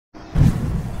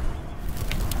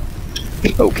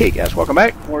Okay, guys, welcome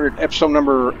back. We're at episode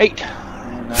number 8.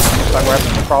 And looks like we're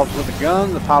having some problems with the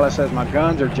gun. The pilot says my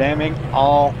guns are jamming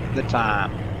all the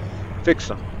time. Fix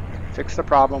them. Fix the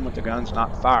problem with the guns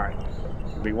not firing.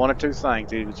 It'll be one of two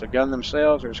things. Either it's the gun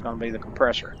themselves or it's going to be the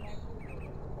compressor.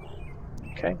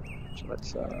 Okay, so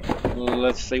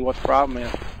let's see what the problem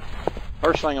is.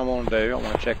 First thing I want to do, I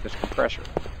want to check this compressor.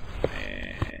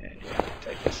 And yeah,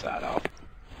 take this side off.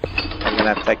 I'm going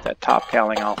to have to take that top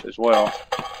cowling off as well.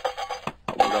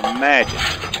 I would imagine.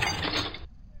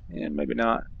 Yeah, maybe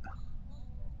not.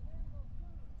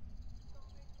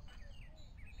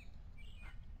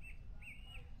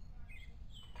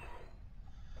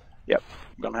 Yep,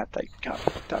 I'm going to have to take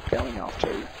top cowling off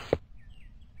too.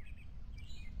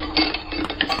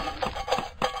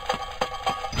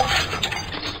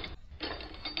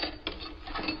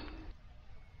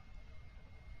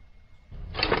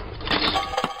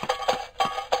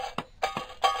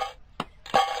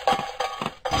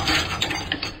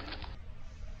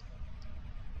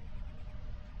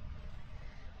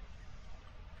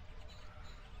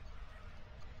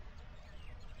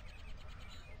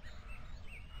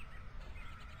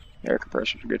 Air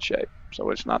compressor's in good shape,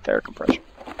 so it's not the air compressor.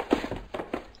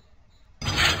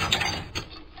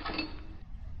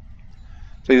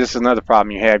 See, this is another problem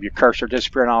you have. Your cursor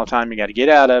disappearing all the time. You got to get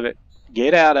out of it,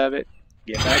 get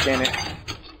back in it.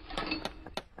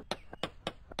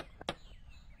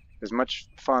 As much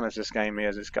fun as this game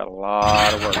is, it's got a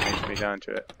lot of work that needs to be done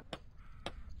to it.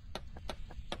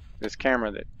 This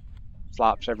camera that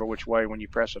flops every which way when you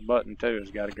press a button too has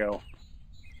got to go.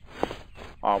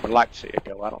 I would like to see it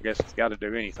go. I don't guess it's got to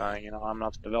do anything. You know, I'm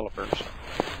not the developer. So.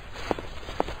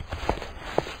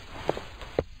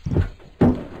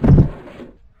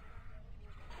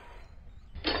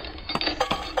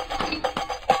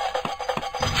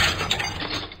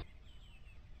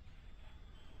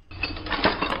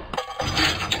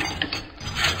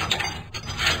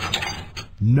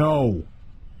 No.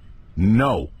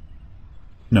 No.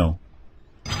 No.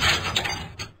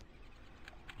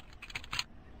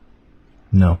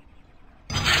 No.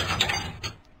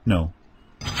 No.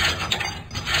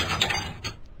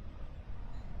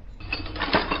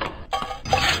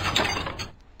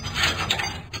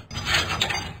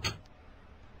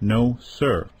 No,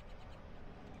 sir.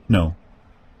 No.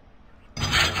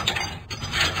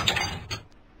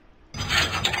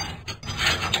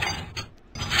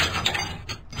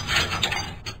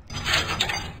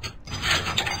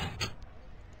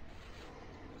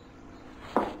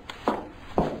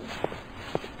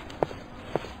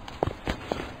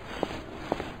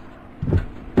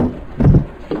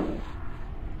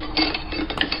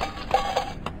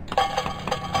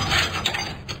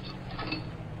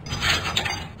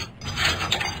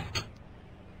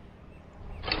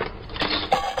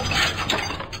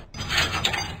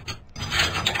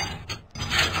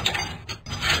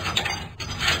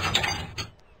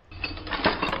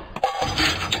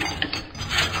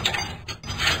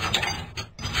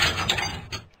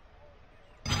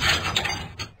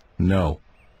 No.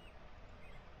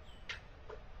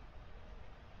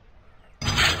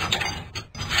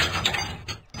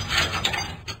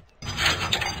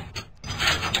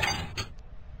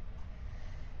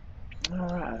 All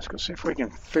right, let's go see if we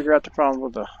can figure out the problem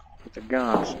with the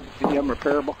guns. Any of them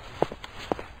repairable?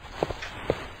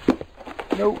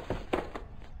 Nope.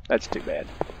 That's too bad.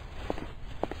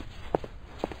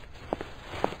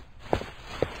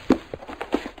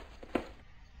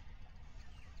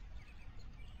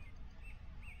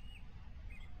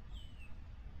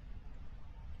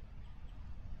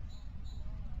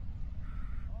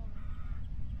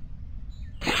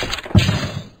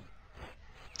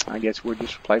 I guess we'll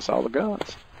just replace all the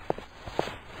guns.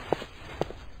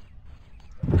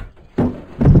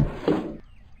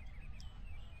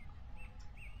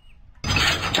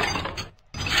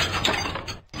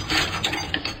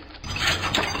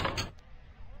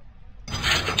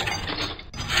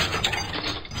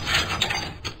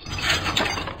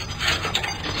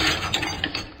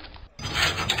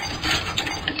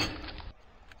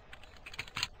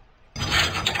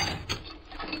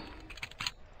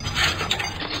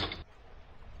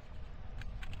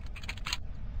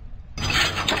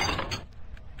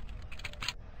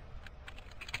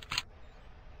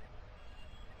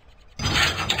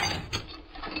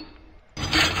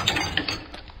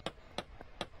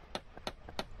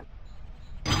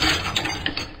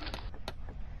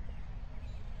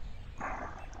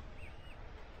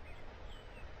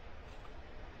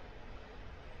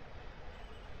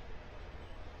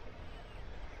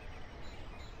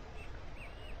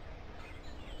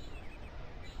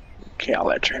 Okay, I'll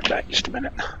let you back just a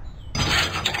minute.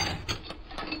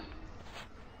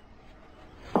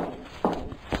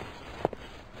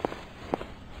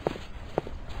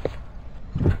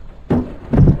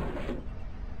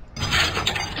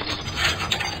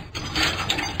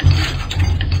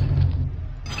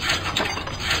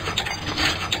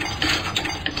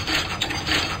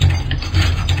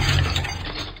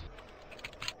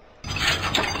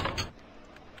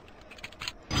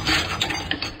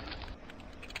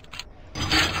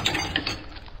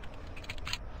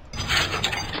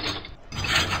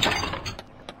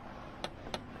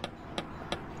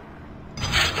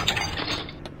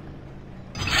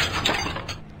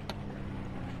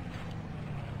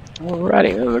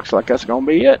 Alrighty, it looks like that's gonna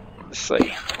be it. Let's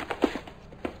see.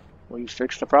 We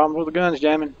fixed the problem with the guns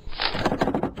jamming.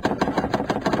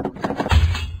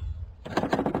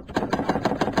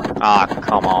 Ah,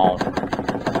 come on.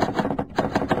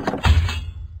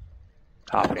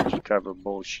 Top engine cover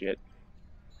bullshit.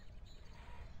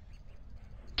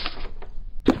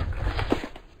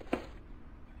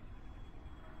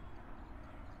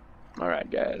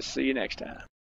 Alright guys, see you next time.